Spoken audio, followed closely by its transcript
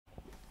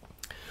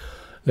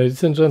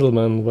Ladies and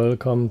gentlemen,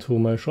 welcome to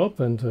my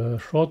shop and a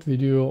short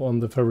video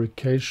on the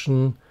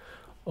fabrication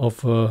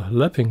of a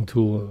lapping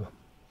tool.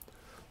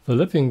 The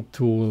lapping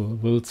tool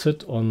will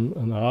sit on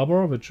an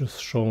arbor, which is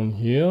shown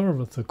here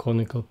with the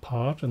conical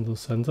part in the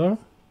center.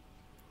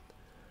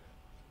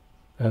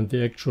 And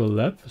the actual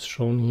lap is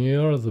shown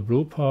here. The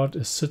blue part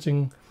is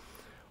sitting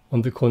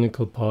on the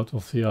conical part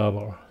of the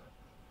arbor.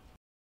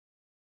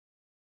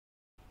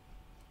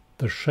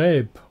 The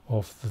shape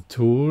of the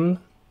tool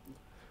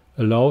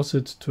allows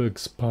it to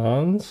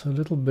expand a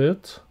little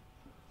bit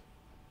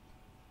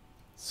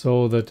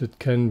so that it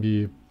can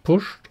be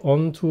pushed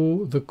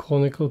onto the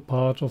conical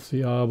part of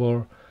the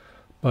arbor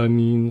by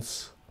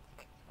means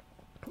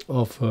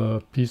of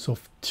a piece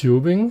of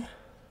tubing,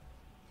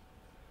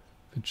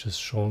 which is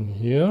shown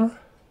here.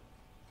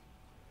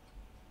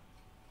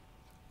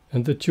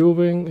 And the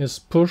tubing is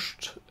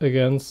pushed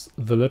against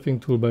the lapping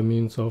tool by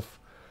means of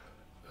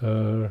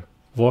a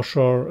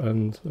washer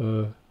and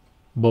a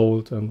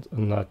bolt and a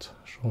nut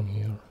shown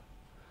here.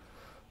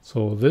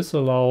 So this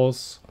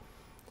allows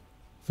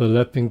the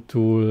lapping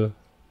tool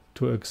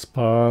to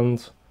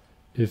expand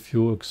if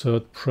you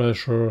exert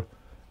pressure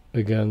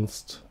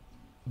against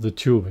the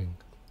tubing.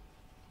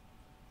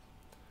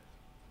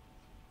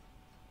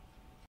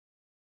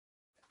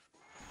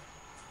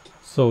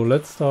 So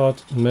let's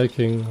start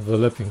making the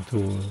lapping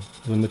tool.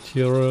 The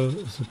material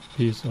is a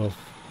piece of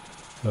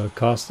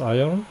cast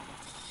iron.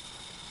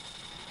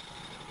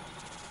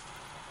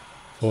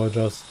 So I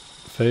just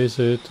face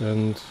it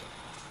and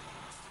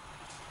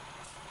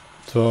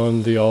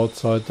turn the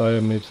outside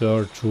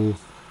diameter to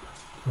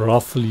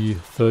roughly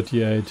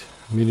 38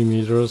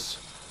 millimeters.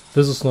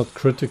 This is not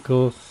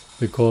critical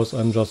because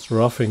I'm just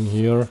roughing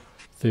here.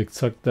 The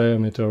exact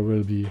diameter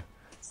will be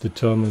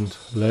determined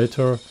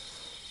later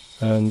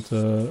and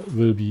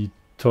will be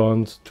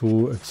turned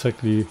to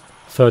exactly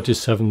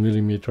 37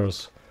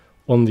 millimeters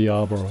on the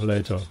arbor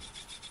later.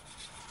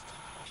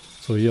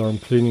 So here I'm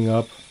cleaning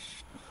up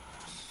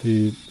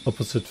the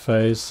opposite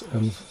face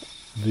and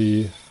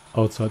the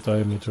outside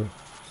diameter.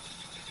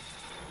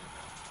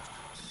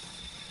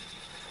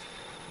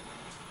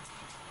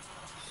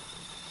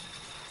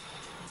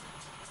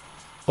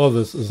 All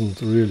this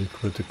isn't really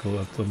critical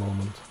at the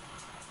moment.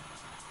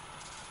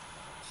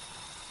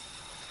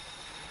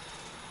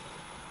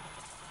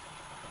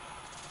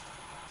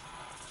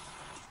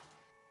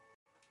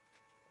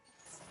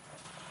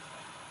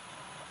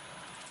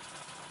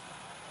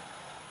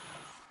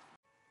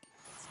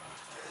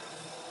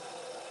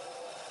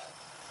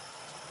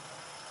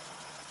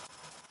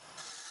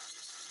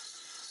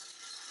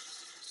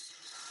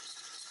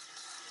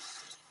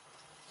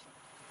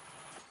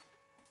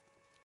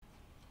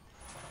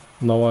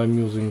 Now I'm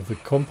using the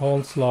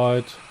compound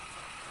slide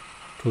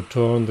to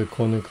turn the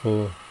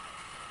conical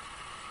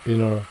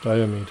inner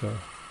diameter.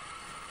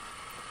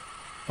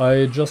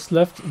 I just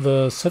left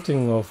the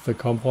setting of the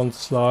compound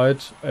slide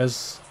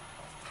as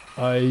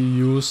I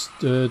used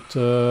it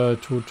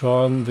to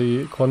turn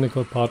the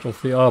conical part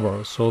of the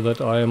arbor, so that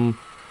I'm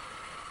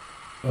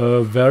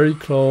very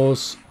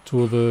close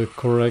to the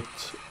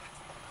correct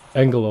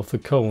angle of the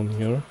cone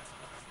here.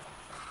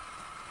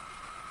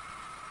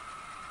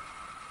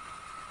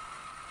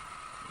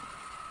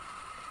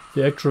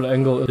 The actual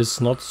angle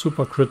is not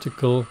super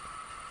critical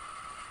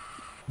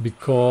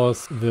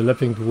because the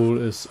lapping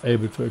tool is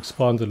able to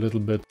expand a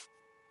little bit.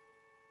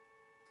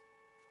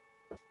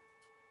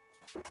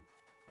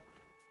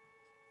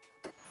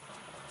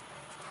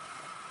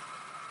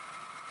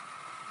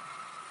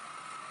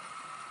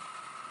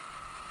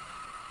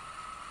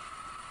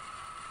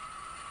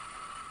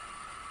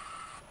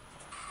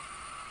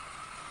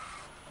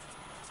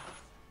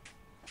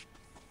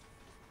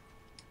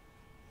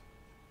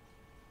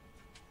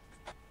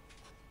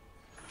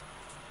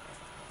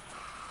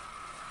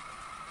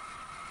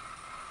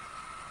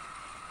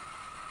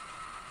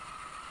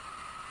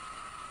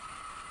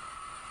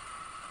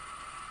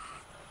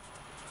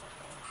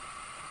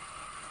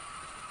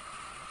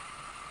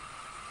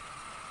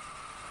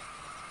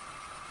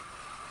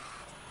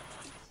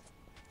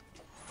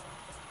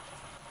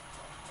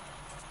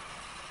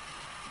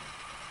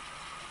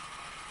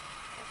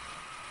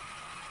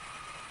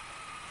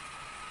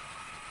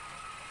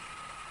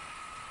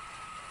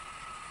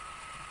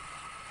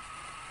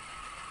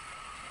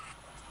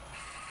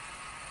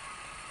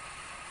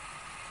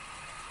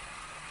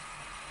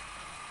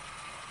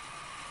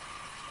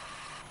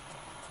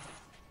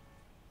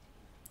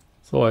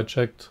 So I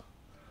checked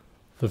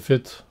the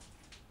fit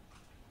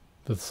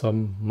with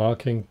some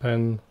marking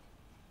pen.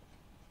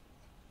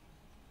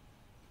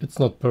 It's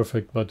not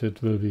perfect, but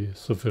it will be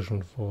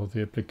sufficient for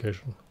the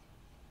application.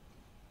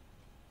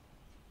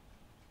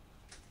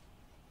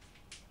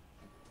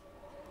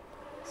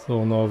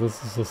 So now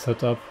this is the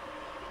setup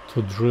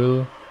to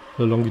drill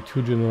the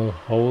longitudinal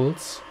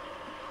holes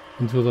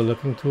into the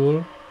lapping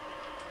tool.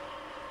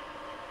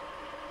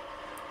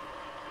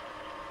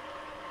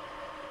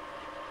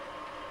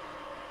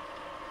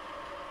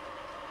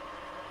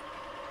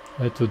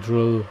 I had to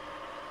drill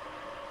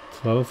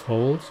 12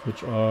 holes,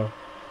 which are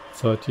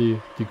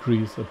 30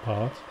 degrees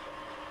apart.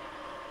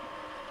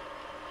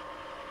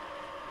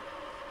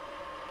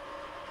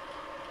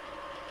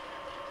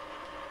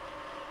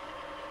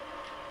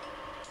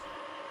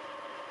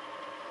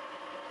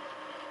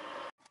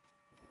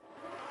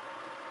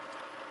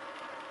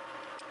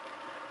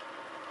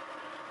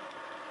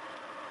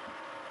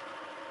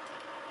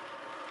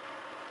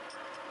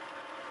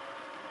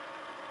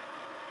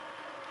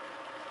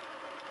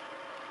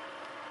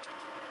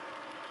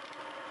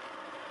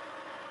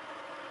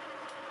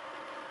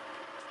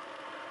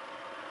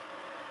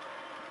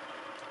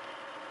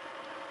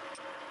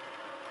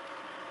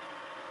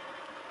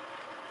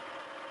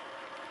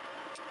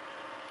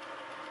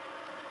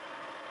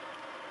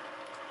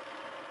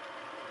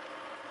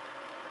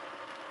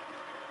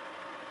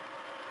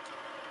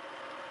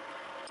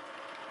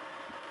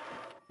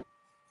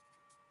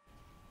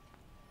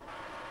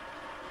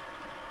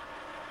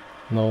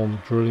 Now I'm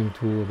drilling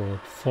to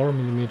about 4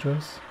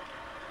 millimeters.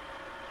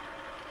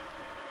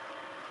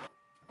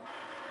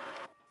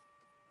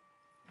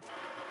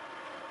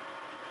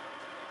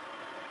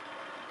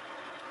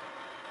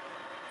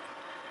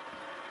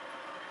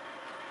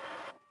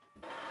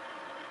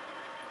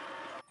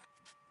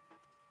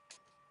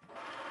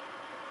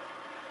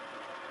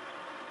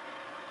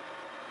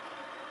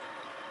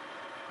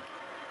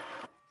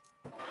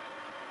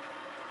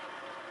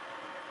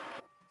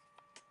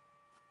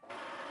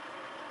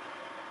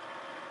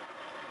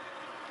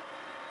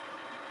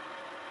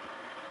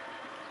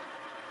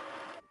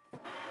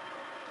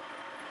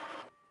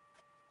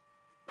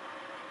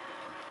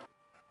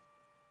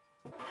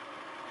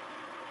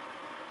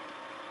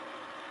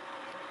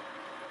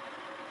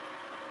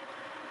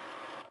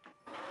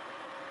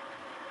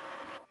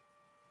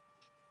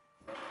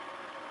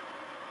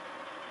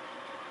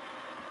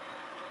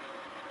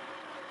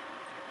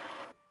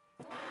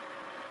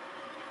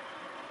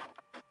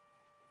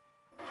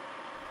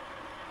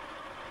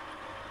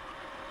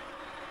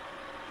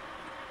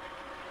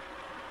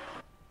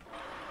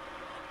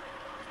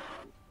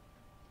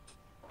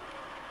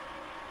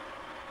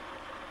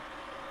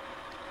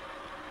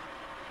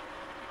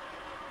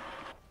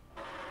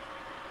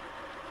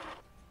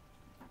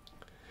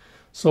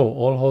 So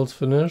all holes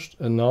finished,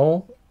 and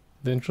now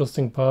the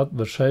interesting part,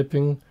 the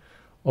shaping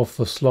of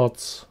the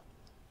slots.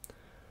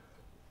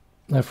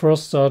 I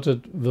first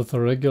started with a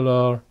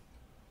regular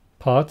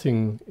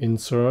parting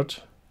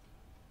insert,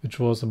 which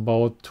was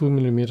about 2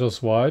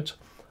 millimeters wide.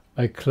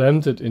 I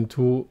clamped it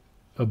into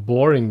a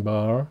boring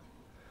bar,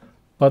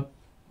 but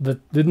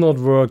that did not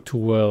work too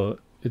well.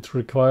 It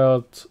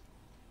required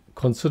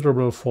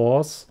considerable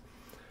force,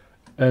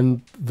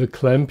 and the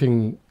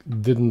clamping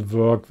didn't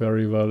work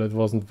very well. It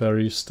wasn't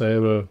very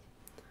stable.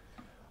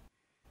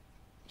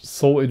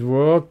 So it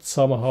worked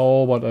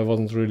somehow, but I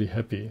wasn't really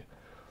happy.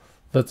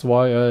 That's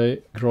why I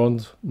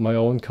ground my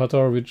own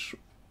cutter, which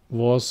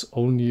was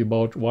only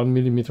about 1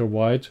 millimeter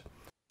wide.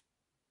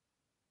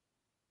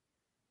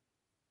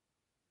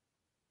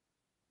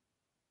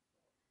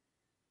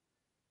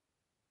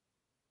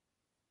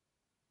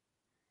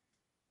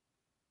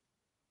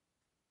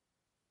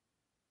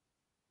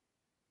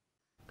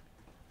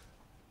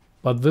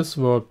 But this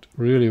worked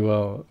really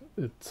well.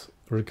 It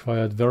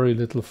required very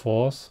little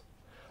force.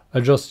 I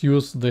just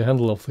used the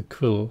handle of the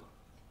quill.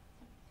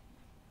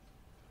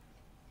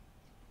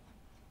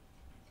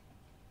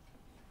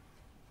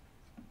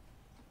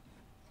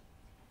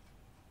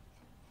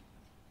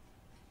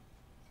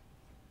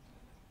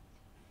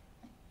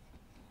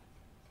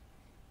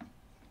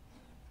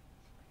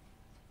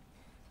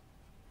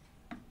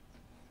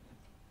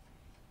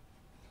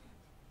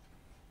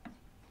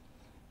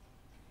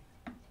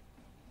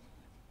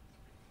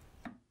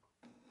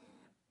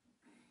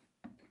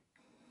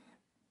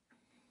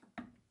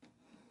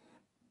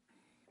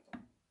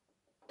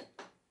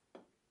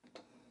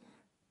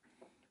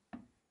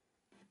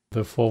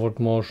 The forward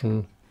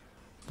motion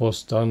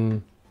was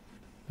done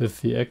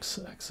with the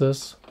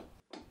x-axis.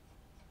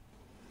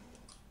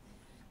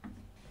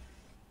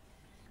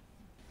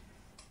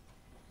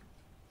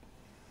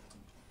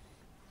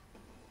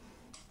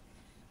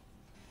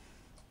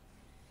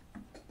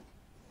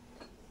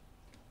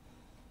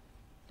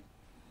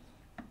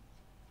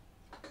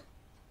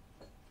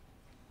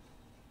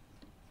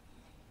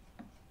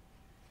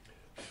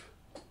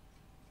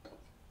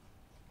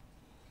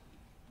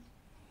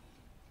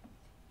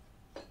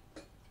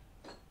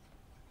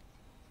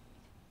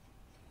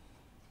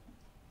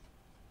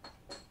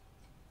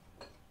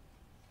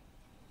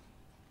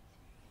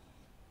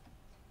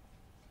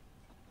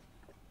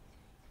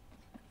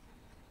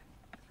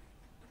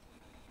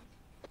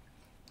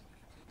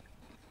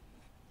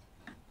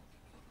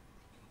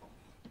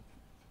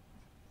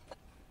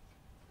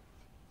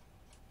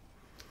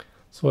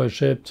 So I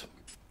shaped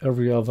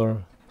every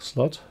other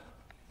slot.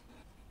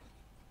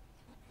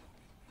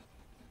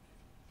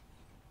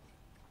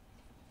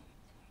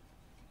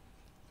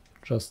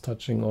 Just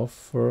touching off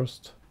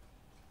first.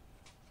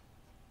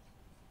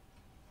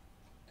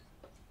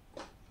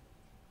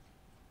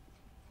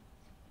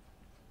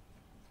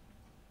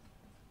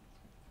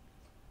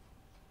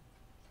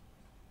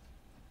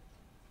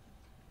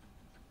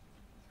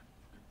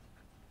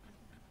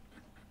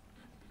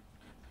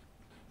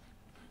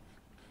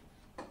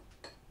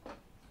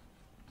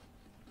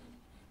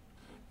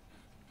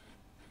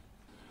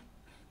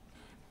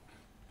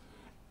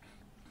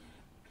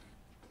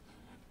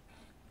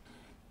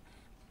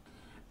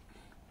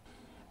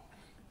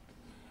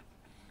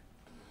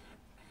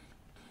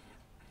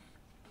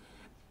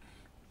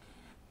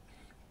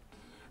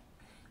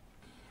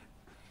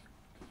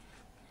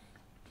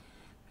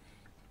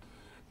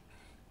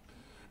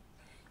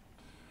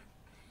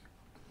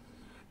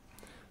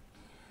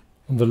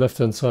 On the left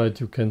hand side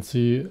you can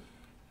see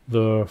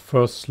the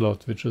first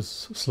slot, which is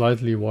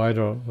slightly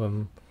wider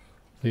than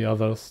the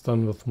others,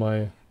 done with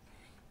my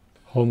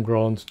home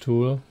ground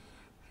tool.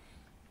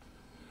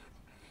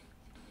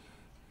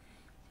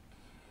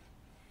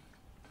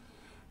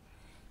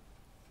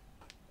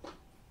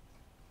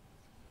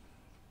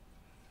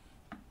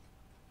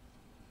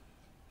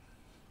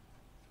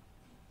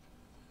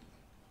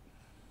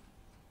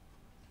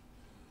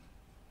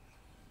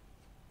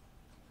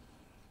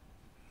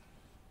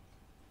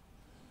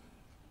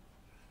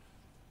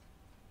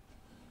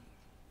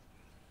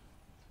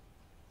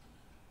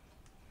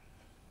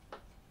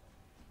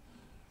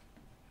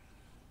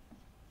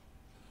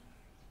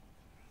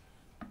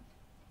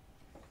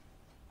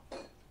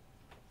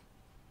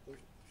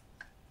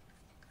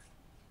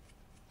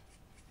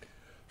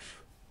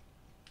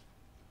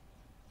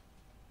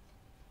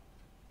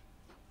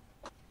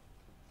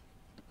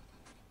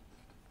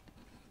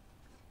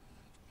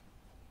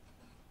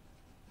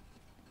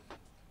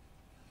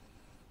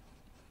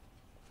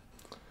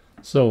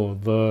 So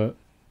the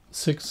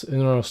 6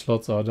 inner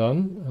slots are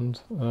done, and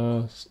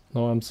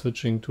now I'm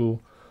switching to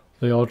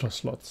the outer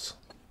slots.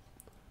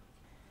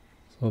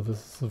 So this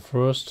is the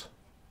first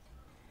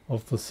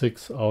of the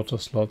 6 outer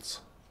slots.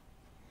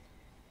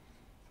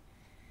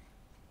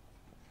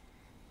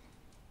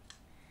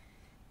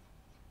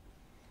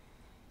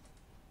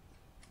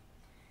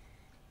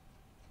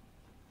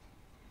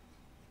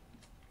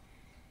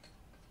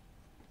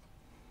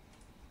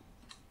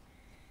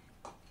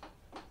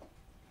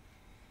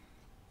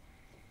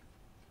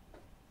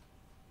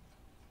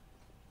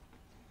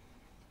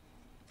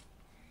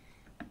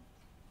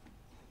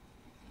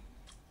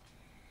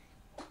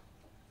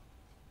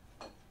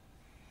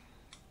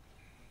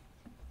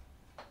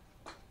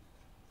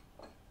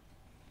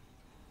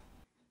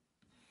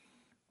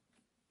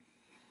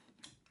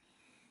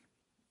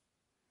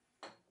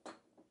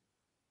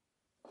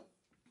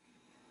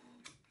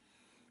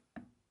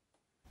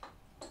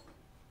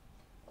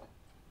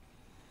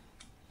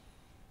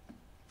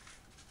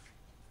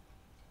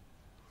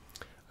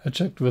 I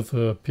checked with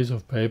a piece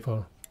of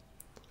paper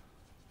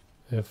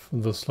if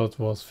the slot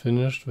was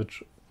finished,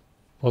 which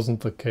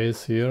wasn't the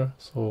case here,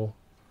 so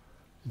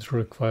it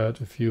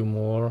required a few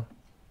more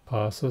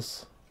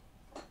passes.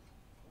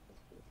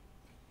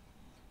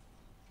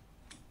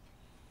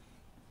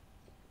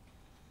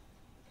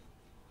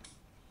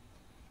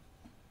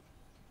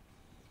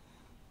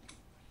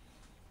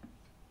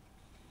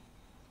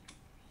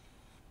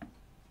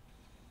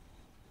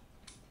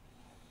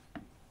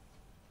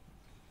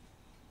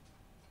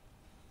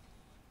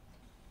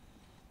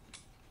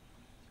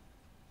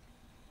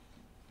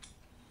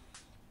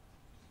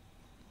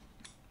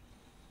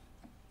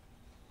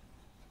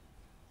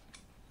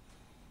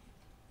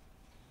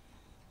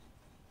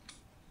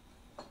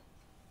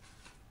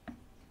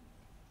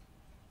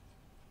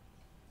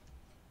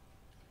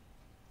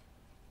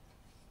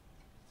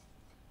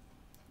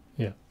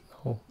 Yeah,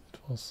 now it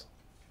was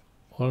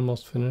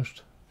almost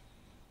finished.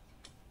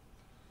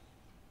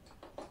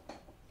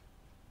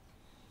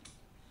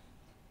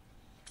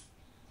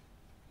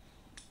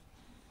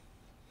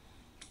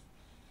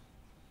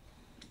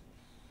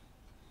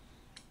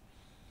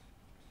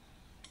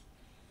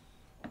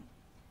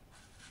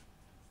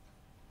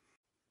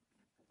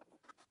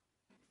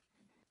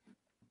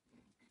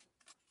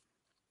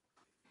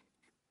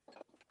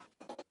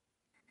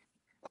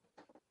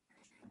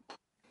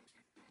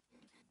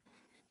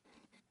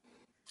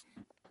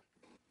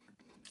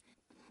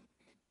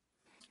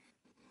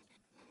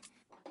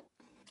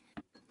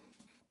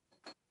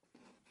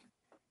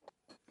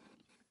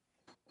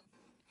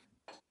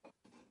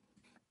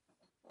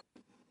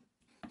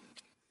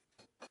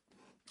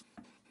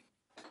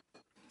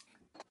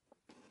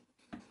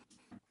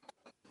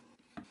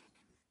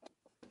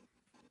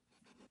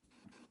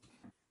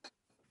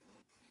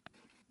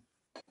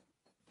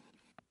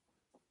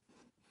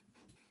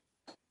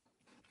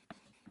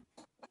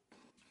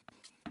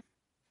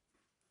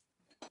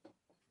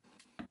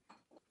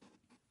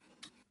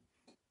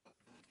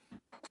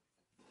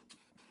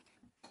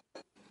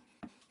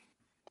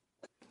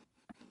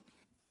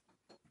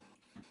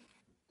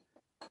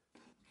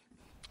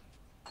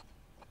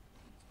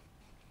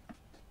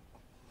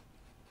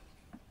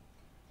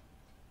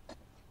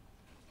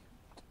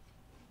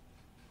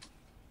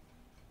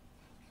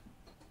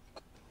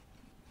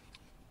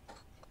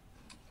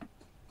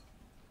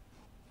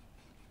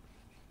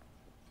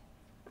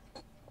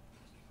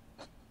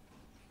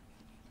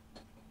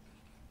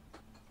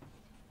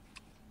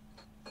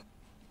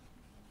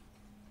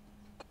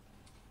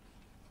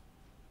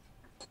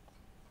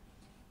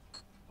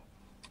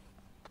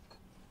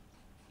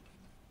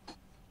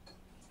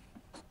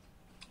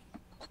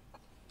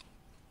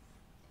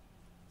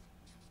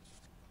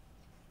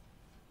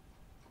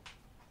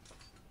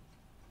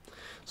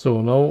 So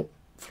now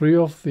 3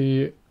 of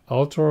the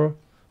outer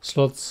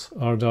slots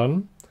are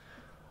done,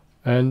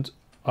 and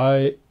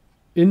I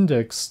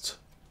indexed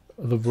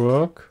the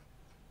work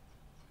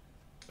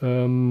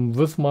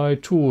with my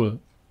tool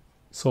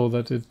so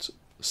that it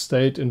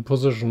stayed in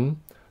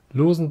position,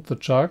 loosened the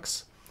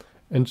chucks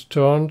and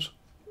turned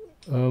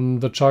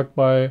the chuck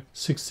by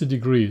 60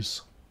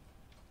 degrees.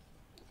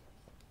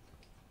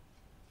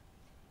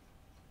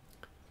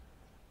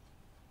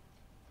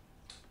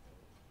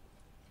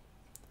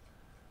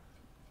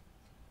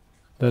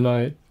 Then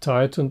I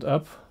tightened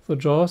up the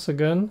jaws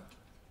again.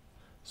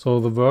 So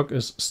the work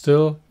is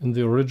still in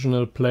the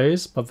original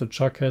place, but the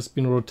chuck has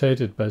been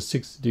rotated by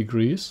 60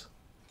 degrees.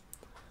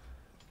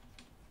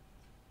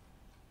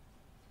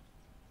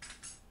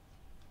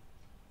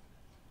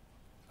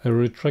 I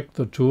retract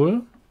the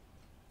tool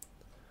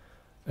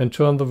and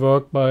turn the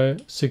work by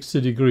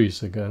 60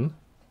 degrees again.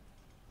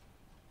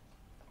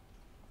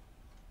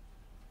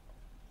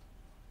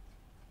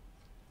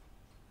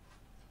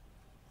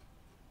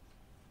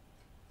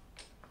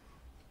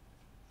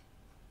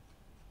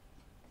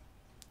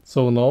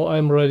 So now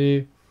I'm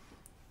ready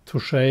to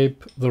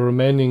shape the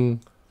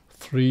remaining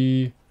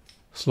 3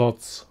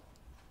 slots.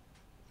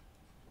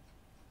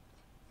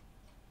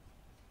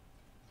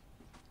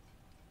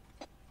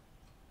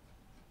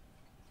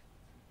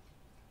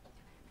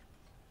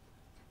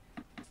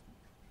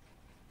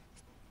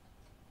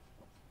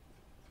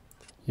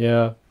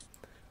 Yeah,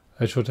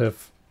 I should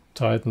have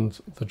tightened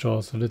the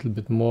jaws a little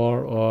bit more,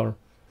 or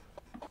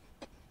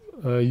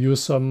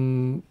use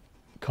some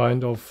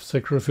kind of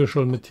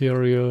sacrificial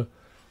material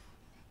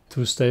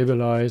to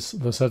stabilize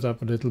the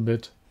setup a little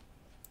bit.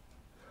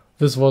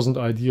 This wasn't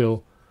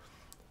ideal,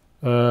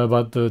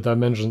 but the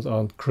dimensions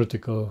aren't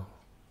critical.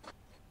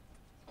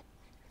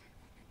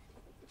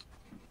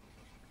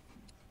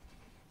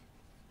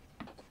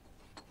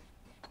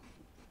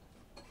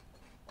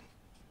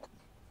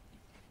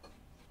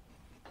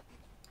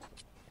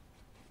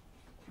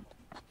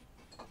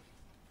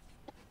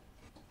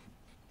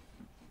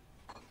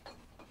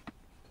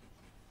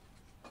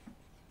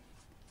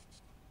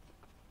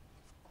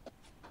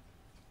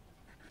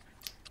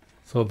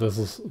 So this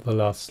is the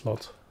last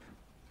slot.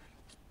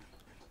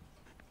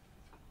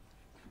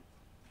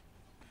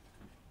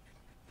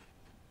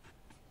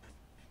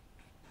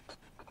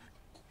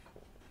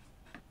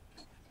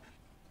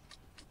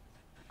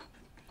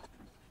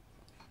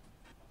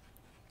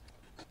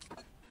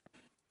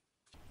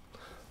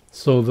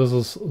 So this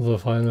is the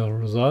final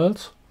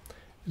result.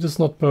 It is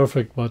not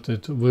perfect, but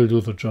it will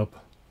do the job.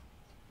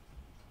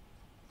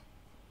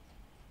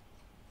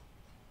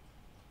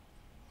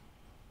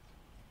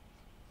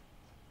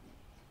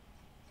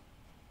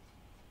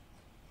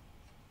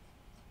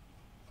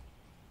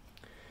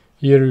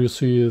 Here you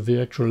see the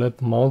actual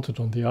lathe mounted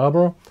on the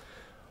arbor.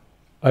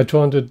 I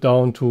turned it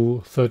down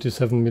to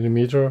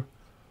 37mm,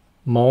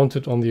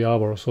 mounted on the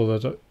arbor, so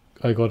that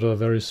I got a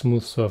very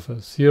smooth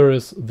surface. Here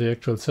is the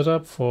actual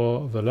setup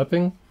for the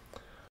lapping.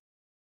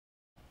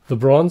 The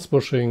bronze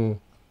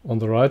bushing on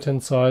the right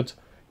hand side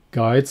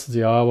guides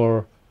the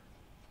arbor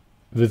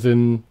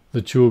within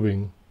the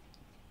tubing,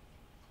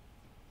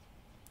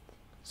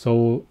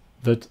 so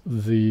that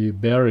the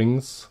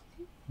bearings,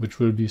 which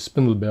will be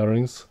spindle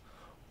bearings,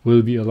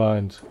 will be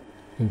aligned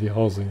in the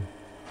housing.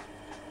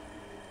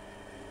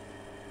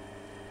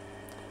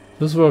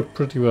 This worked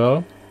pretty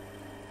well,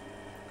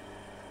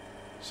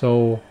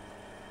 so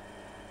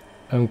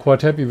I'm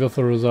quite happy with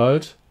the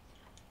result.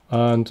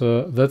 And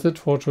that's it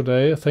for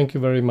today. Thank you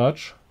very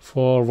much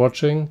for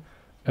watching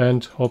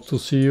and hope to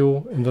see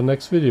you in the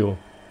next video.